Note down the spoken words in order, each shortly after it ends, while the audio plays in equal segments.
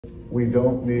we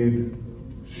don't need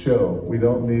show. We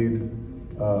don't need,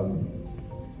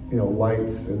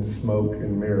 lights and smoke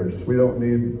and mirrors. We don't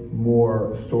need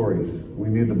more stories. We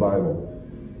need the Bible.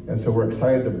 And so we're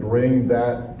excited to bring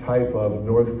that type of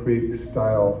North Creek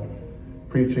style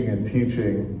preaching and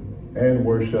teaching and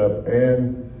worship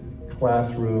and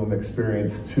classroom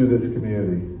experience to this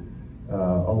community,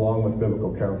 along with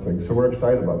biblical counseling. So we're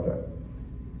excited about that.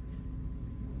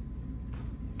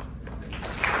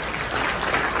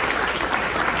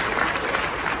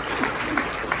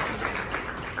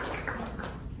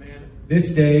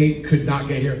 This day could not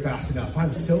get here fast enough.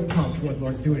 I'm so pumped for what the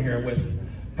Lord's doing here with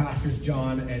Pastors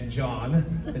John and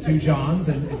John, the two Johns,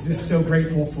 and it's just so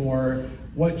grateful for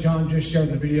what John just shared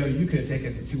in the video. You could have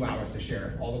taken 2 hours to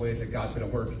share all the ways that God's been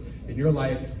at work in your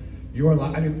life,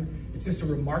 I mean, it's just a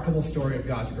remarkable story of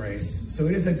God's grace. So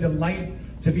it is a delight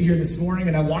to be here this morning,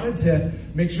 and I wanted to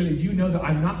make sure that you know that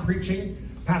I'm not preaching.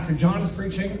 Pastor John is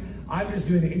preaching. I'm just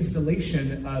doing the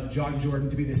installation of John Jordan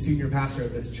to be the senior pastor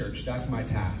of this church. That's my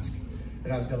task.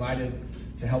 And I'm delighted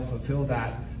to help fulfill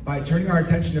that by turning our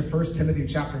attention to 1 Timothy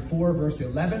chapter 4, verse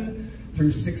 11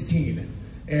 through 16.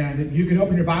 And you can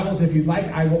open your Bibles if you'd like.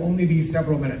 I will only be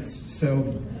several minutes.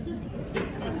 So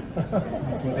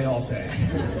that's what they all say.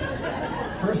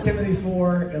 1 Timothy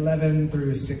 4, 11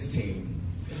 through 16.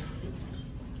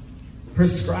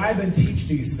 Prescribe and teach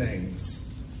these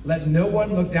things. Let no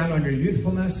one look down on your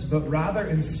youthfulness, but rather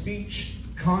in speech,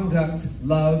 conduct,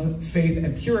 love, faith,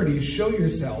 and purity, show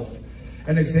yourself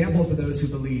an example to those who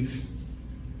believe.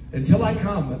 Until I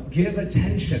come, give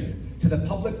attention to the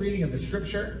public reading of the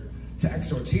scripture, to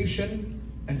exhortation,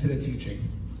 and to the teaching.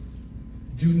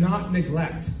 Do not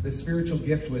neglect the spiritual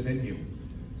gift within you,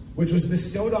 which was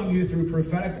bestowed on you through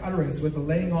prophetic utterance with the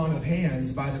laying on of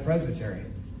hands by the presbytery,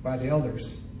 by the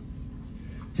elders.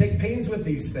 Take pains with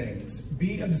these things.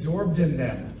 Be absorbed in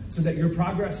them, so that your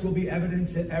progress will be evident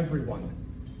to everyone.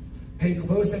 Pay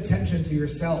close attention to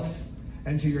yourself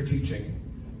and to your teaching.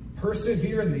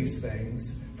 Persevere in these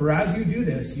things, for as you do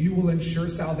this, you will ensure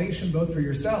salvation both for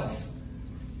yourself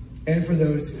and for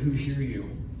those who hear you.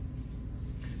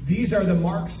 These are the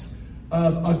marks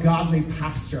of a godly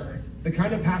pastor, the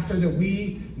kind of pastor that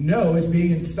we know is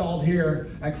being installed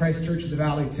here at Christ Church of the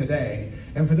Valley today.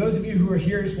 And for those of you who are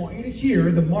here, I just want you to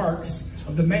hear the marks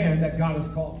of the man that God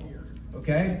has called here,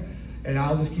 okay? And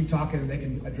I'll just keep talking and they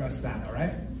can address that, all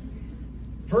right?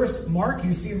 First mark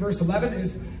you see in verse 11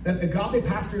 is that the godly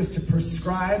pastor is to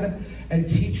prescribe and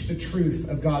teach the truth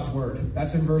of God's word.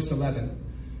 That's in verse 11.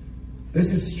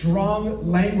 This is strong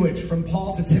language from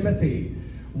Paul to Timothy.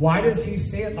 Why does he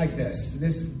say it like this?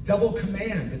 This double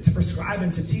command to prescribe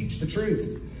and to teach the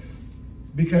truth.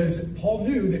 Because Paul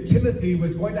knew that Timothy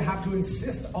was going to have to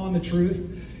insist on the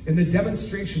truth in the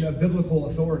demonstration of biblical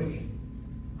authority.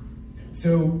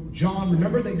 So, John,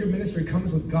 remember that your ministry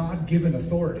comes with God-given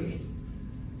authority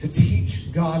to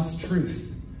teach God's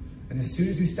truth. And as soon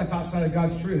as you step outside of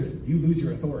God's truth, you lose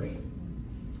your authority.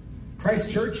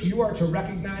 Christ Church, you are to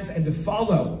recognize and to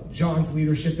follow John's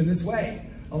leadership in this way,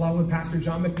 along with Pastor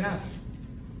John McNeff.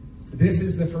 This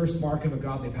is the first mark of a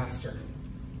godly pastor.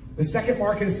 The second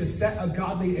mark is to set a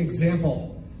godly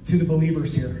example to the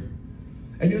believers here.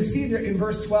 And you'll see in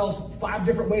verse 12, 5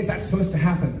 different ways that's supposed to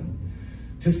happen.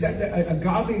 To set a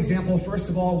godly example,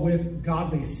 first of all, with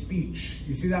godly speech.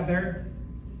 You see that there?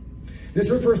 This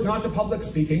refers not to public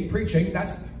speaking, preaching.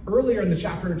 That's earlier in the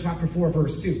chapter, in chapter 4,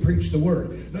 verse 2. Preach the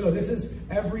word. No, this is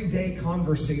everyday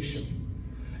conversation.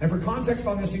 And for context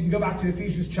on this, you can go back to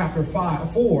Ephesians chapter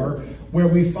 4, where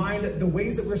we find the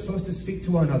ways that we're supposed to speak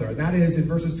to one another. And that is in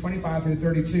verses 25 through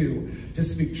 32, to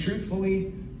speak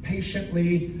truthfully,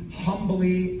 patiently,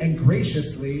 humbly, and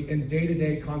graciously in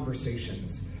day-to-day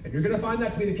conversations. And you're going to find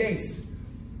that to be the case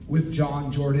with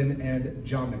John Jordan and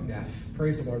John McNeff.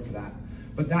 Praise the Lord for that.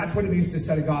 But that's what it means to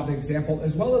set a godly example,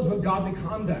 as well as with godly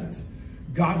conduct.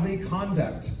 Godly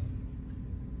conduct.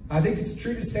 I think it's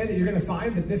true to say that you're going to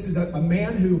find that this is a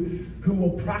man who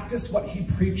will practice what he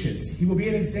preaches. He will be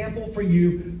an example for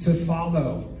you to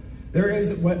follow. There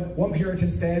is what one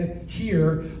Puritan said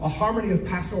here, a harmony of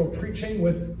pastoral preaching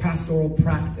with pastoral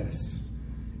practice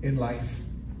in life.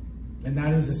 And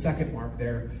that is the second mark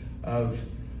there of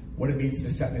what it means to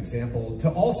set an example.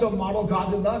 To also model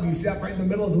godly love. You see that right in the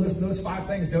middle of the list of those 5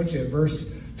 things, don't you?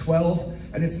 Verse 12.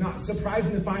 And it's not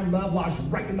surprising to find love lodged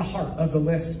right in the heart of the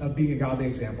list of being a godly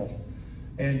example.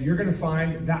 And you're going to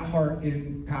find that heart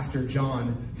in Pastor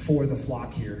John for the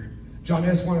flock here. John, I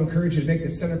just want to encourage you to make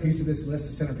the centerpiece of this list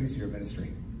the centerpiece of your ministry.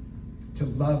 To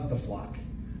love the flock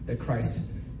that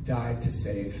Christ died to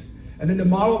save. And then to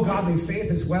model godly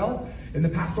faith as well. In the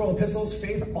pastoral epistles,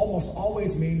 faith almost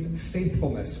always means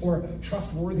faithfulness or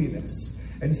trustworthiness.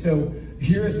 And so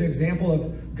here is an example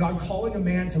of God calling a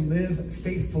man to live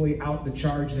faithfully out the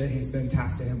charge that has been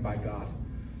tasked to him by God.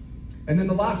 And then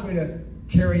the last way to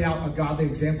carry out a godly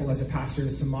example as a pastor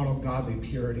is to model godly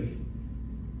purity.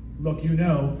 Look,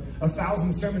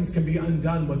 1,000 sermons can be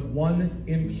undone with one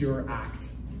impure act.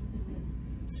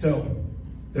 So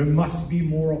there must be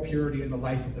moral purity in the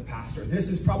life of the pastor. This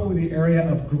is probably the area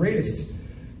of greatest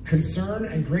concern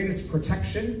and greatest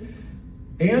protection,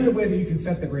 and the way that you can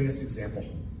set the greatest example,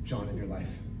 John, in your life.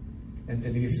 And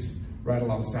Denise, right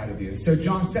alongside of you. So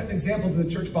John set an example to the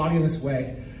church body in this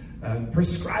way.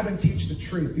 Prescribe and teach the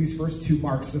truth, these first two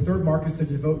marks. The third mark is to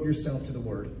devote yourself to the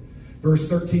word. Verse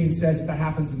 13 says that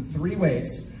happens in three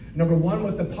ways. Number one,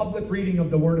 with the public reading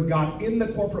of the word of God in the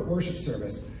corporate worship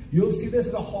service. You'll see this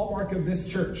as a hallmark of this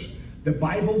church. The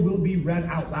Bible will be read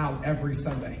out loud every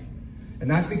Sunday.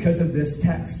 And that's because of this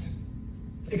text.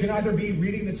 It can either be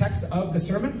reading the text of the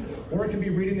sermon, or it can be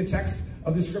reading the text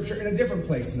of the scripture in a different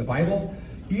place in the Bible.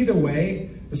 Either way,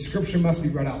 the scripture must be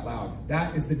read out loud.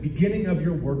 That is the beginning of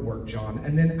your word work, John.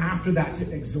 And then after that,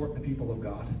 to exhort the people of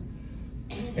God.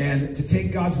 And to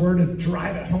take God's word and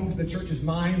drive it home to the church's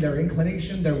mind, their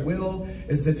inclination, their will,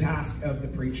 is the task of the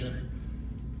preacher.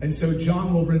 And so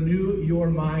John will renew your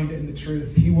mind in the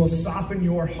truth. He will soften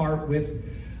your heart with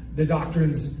the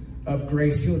doctrines of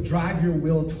grace. He'll drive your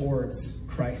will towards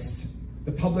Christ.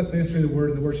 The public ministry of the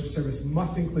word in the worship service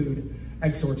must include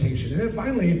exhortation. And then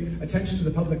finally, attention to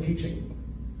the public teaching.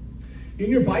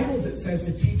 In your Bibles, it says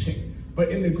to teaching, but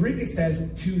in the Greek, it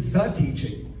says to the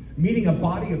teaching, meaning a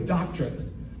body of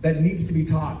doctrine that needs to be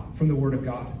taught from the word of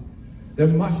God. There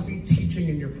must be teaching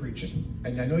in your preaching.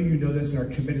 And I know you know this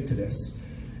and are committed to this.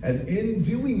 And in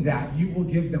doing that, you will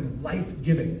give them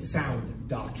life-giving, sound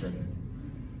doctrine.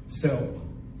 So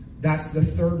that's the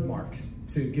third mark,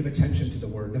 to give attention to the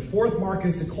word. The fourth mark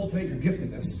is to cultivate your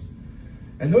giftedness.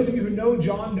 And those of you who know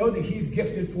John know that he's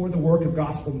gifted for the work of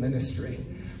gospel ministry.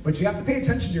 But you have to pay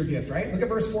attention to your gift, right? Look at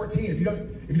verse 14. If you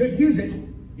don't use it,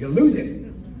 you lose it.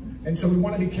 And so we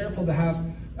want to be careful to have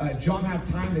John have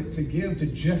time to give to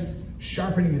just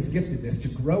sharpening his giftedness, to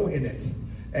grow in it.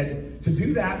 And to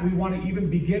do that, we want to even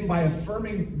begin by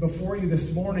affirming before you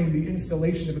this morning the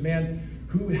installation of a man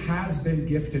who has been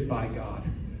gifted by God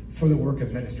for the work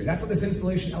of ministry. That's what this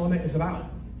installation element is about.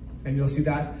 And you'll see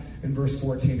that in verse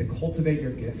 14, to cultivate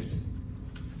your gift.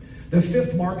 The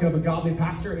fifth mark of a godly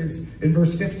pastor is in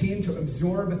verse 15, to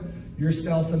absorb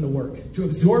yourself in the work. To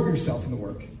absorb yourself in the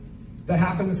work. That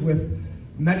happens with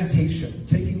meditation.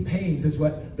 Taking pains is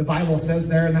what the Bible says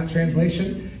there in that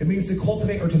translation. It means to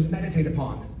cultivate or to meditate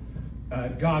upon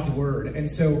God's word. And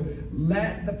so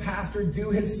let the pastor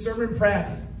do his sermon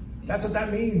prep. That's what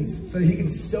that means. So he can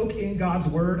soak in God's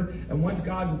word. And once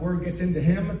God's word gets into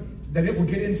him, then it will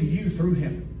get into you through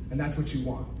him. And that's what you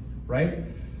want, right?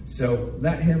 So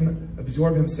let him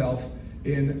absorb himself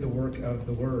in the work of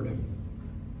the word.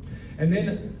 And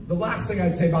then the last thing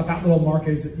I'd say about that little mark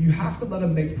is you have to let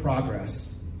him make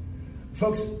progress.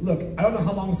 Folks, look, I don't know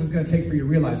how long this is going to take for you to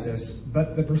realize this,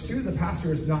 but the pursuit of the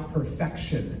pastor is not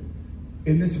perfection.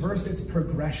 In this verse, it's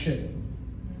progression.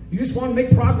 You just want to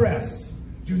make progress.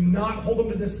 Do not hold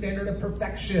them to the standard of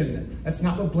perfection. That's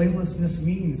not what blamelessness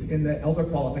means in the elder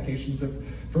qualifications of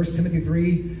 1 Timothy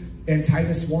 3 and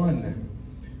Titus 1.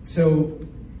 So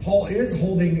Paul is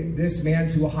holding this man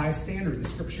to a high standard. The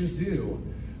scriptures do.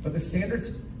 But the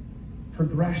standard's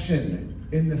progression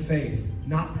in the faith,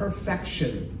 not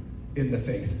perfection in the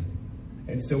faith.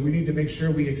 And so we need to make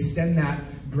sure we extend that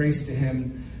grace to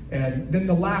him. And then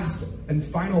the last and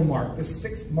final mark, the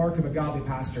sixth mark of a godly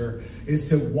pastor, is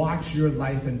to watch your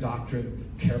life and doctrine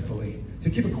carefully. To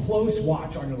keep a close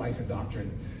watch on your life and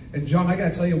doctrine. And John, I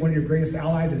got to tell you, one of your greatest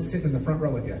allies is sitting in the front row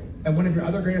with you. And one of your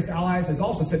other greatest allies is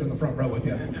also sitting in the front row with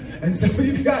you. And so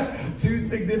you've got two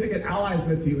significant allies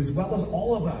with you, as well as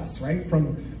all of us, right?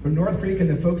 From North Creek and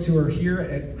the folks who are here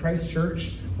at Christ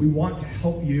Church, we want to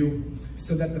help you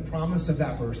so that the promise of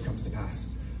that verse comes to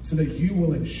pass. So that you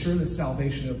will ensure the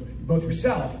salvation of both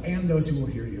yourself and those who will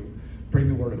hear you bring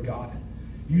the word of God.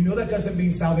 You know that doesn't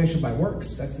mean salvation by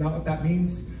works. That's not what that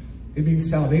means. It means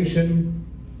salvation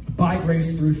by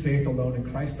grace through faith alone in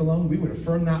Christ alone. We would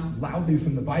affirm that loudly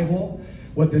from the Bible.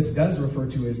 What this does refer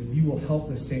to is you will help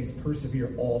the saints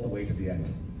persevere all the way to the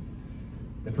end.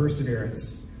 The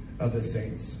perseverance of the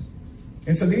saints.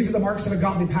 And so these are the marks of a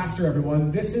godly pastor,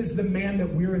 everyone. This is the man that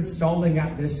we're installing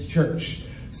at this church.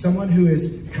 Someone who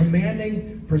is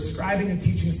commanding, prescribing, and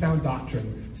teaching sound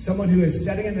doctrine. Someone who is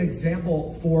setting an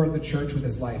example for the church with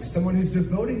his life. Someone who's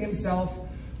devoting himself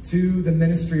to the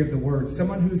ministry of the word.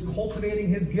 Someone who's cultivating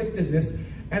his giftedness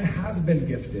and has been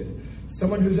gifted.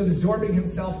 Someone who's absorbing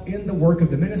himself in the work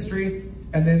of the ministry.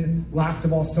 And then, last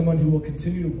of all, someone who will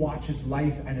continue to watch his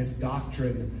life and his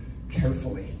doctrine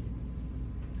carefully.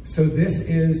 So this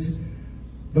is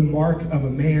the mark of a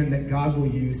man that God will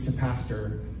use to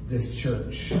pastor this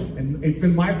church. And it's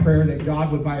been my prayer that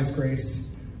God would, by his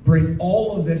grace, bring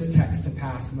all of this text to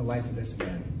pass in the life of this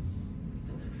man.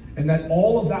 And that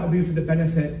all of that would be for the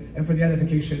benefit and for the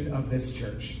edification of this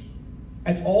church.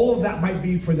 And all of that might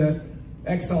be for the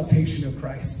exaltation of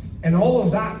Christ. And all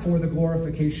of that for the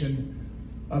glorification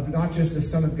of not just the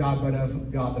Son of God, but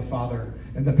of God the Father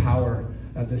and the power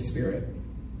of the Spirit.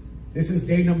 This is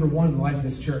day number 1 in the life of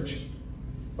this church.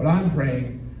 But I'm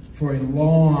praying for a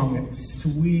long,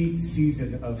 sweet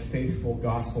season of faithful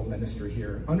gospel ministry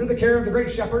here. Under the care of the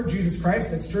great shepherd, Jesus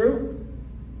Christ, that's true.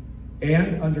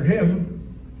 And under him,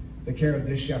 the care of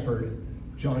this shepherd,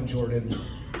 John Jordan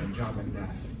and John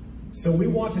McNeff. So we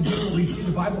want to do what we see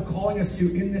the Bible calling us to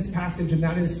in this passage, and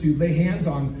that is to lay hands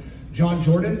on John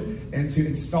Jordan and to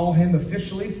install him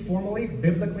officially, formally,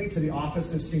 biblically to the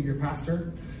office of senior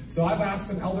pastor. So I've asked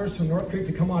some elders from North Creek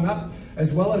to come on up,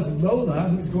 as well as Lola,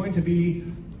 who's going to be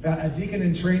a deacon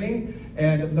in training.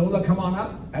 And Lola, come on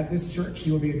up at this church.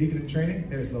 You will be a deacon in training.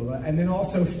 There's Lola. And then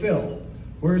also Phil.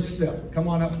 Where's Phil? Come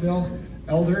on up, Phil.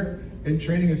 Elder in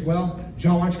training as well.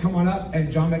 John, why don't you come on up? And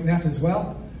John McNeff as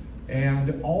well.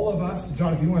 And all of us,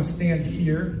 John, if you want to stand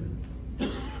here,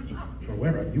 or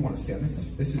wherever you want to stand.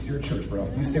 This is your church, bro.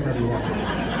 You stand wherever you want to. Is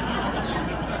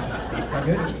that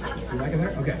good? You like it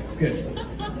there? Okay, good.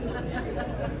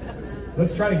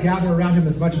 Let's try to gather around him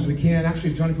as much as we can.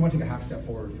 Actually, John, if you want to take a half step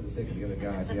forward for the sake of the other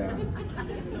guys, yeah.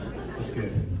 That's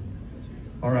good.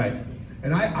 All right.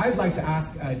 And I'd like to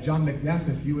ask John McNeff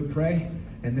if you would pray,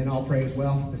 and then I'll pray as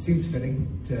well. It seems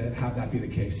fitting to have that be the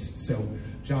case. So,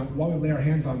 John, while we lay our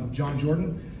hands on John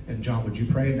Jordan, and John, would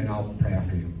you pray, and then I'll pray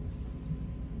after you.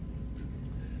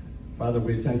 Father,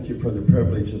 we thank you for the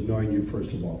privilege of knowing you,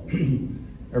 first of all.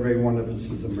 Every one of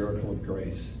us is a miracle of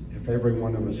grace. If every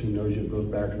one of us who knows you goes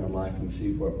back in our life and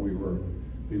sees what we were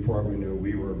before we knew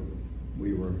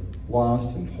we were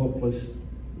lost and hopeless,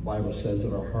 the Bible says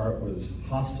that our heart was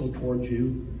hostile towards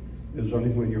you. It was only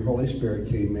when your Holy Spirit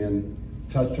came in,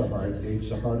 touched our heart, gave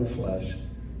us a heart of flesh,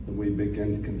 that we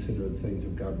began to consider the things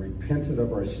of God, repented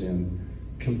of our sin,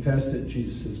 confessed that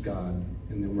Jesus is God,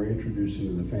 and then we're introduced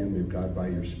into the family of God by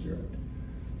your Spirit.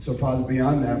 So, Father,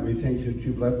 beyond that, we thank you that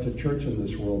you've left a church in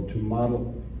this world to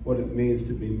model what it means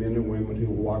to be men and women who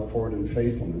will walk forward in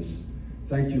faithfulness.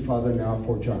 Thank you, Father, now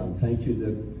for John. Thank you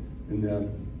that in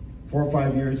the 4 or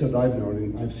 5 years that I've known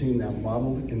him, I've seen that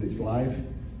modeled in his life.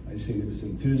 I've seen his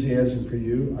enthusiasm for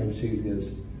you. I've seen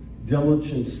his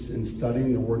diligence in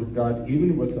studying the Word of God,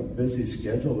 even with a busy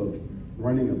schedule of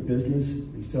running a business,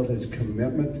 and still his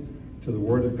commitment to the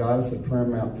Word of God is the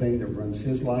paramount thing that runs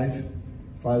his life.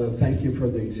 Father, thank you for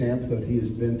the example that he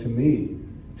has been to me,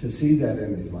 to see that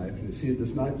in his life, and to see that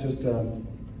it's not just a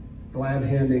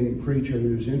glad-handing preacher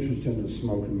who's interested in the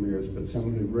smoke and mirrors, but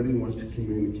someone who really wants to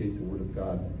communicate the Word of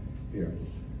God here.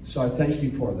 So I thank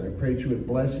you for that. I pray that you would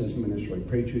bless his ministry. I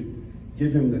pray that you would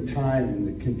give him the time and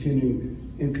the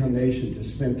continuing inclination to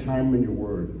spend time in your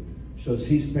Word. So as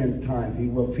he spends time, he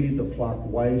will feed the flock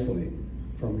wisely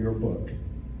from your book.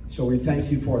 So we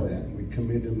thank you for that. We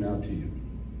commit him now to you.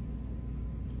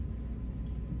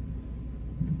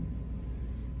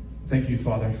 Thank you,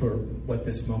 Father, for what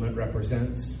this moment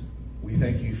represents. We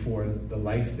thank you for the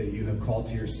life that you have called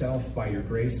to yourself by your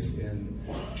grace in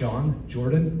John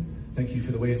Jordan. Thank you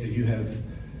for the ways that you have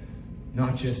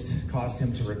not just caused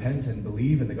him to repent and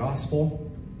believe in the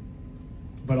gospel,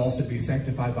 but also be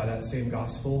sanctified by that same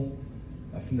gospel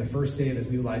from the first day of his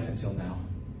new life until now.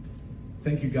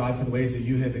 Thank you, God, for the ways that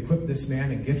you have equipped this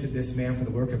man and gifted this man for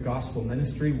the work of gospel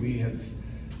ministry. We have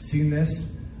seen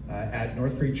this at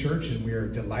North Creek Church, and we are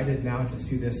delighted now to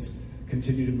see this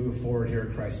continue to move forward here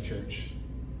at Christ Church.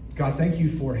 God, thank you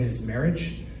for his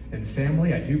marriage and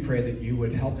family. I do pray that you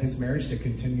would help his marriage to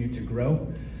continue to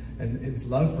grow, and his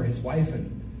love for his wife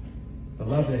and the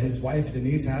love that his wife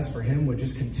Denise has for him would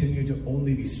just continue to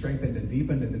only be strengthened and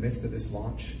deepened in the midst of this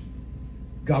launch.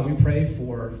 God, we pray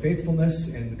for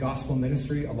faithfulness in gospel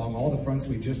ministry along all the fronts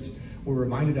we just were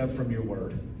reminded of from your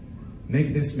word. Make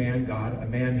this man, God, a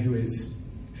man who is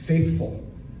faithful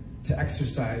to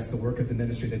exercise the work of the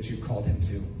ministry that you've called him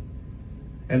to.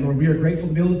 And Lord, we are grateful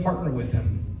to be able to partner with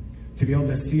him, to be able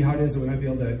to see how it is that we might be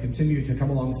able to continue to come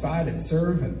alongside and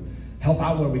serve and help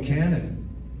out where we can, and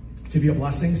to be a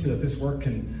blessing so that this work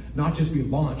can not just be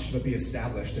launched, but be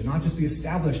established. And not just be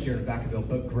established here in Vacaville,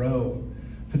 but grow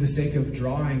for the sake of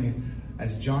drawing,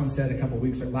 as John said a couple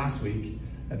weeks or last week,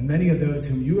 many of those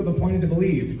whom you have appointed to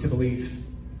believe.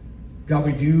 God,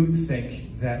 we do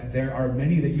think that there are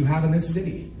many that you have in this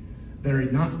city that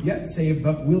are not yet saved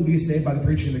but will be saved by the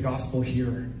preaching of the gospel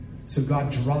here. So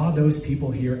God, draw those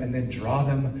people here and then draw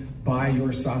them by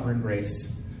your sovereign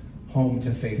grace home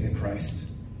to faith in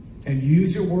Christ. And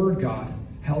use your word, God,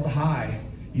 held high.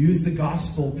 Use the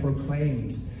gospel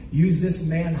proclaimed. Use this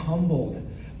man humbled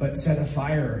but set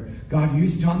afire. God,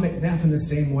 use John McNeff in the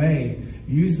same way.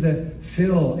 Use the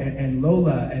Phil and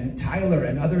Lola and Tyler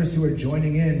and others who are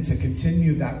joining in to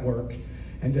continue that work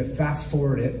and to fast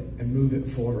forward it and move it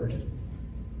forward.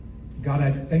 God,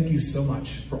 I thank you so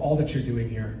much for all that you're doing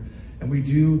here. And we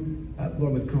do,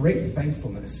 Lord, with great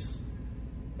thankfulness,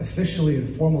 officially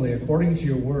and formally, according to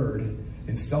your word,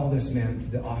 install this man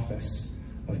to the office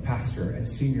of pastor and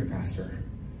senior pastor.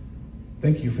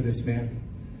 Thank you for this man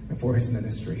and for his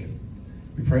ministry.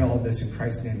 We pray all of this in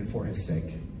Christ's name and for his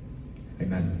sake.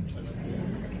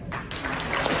 Amen.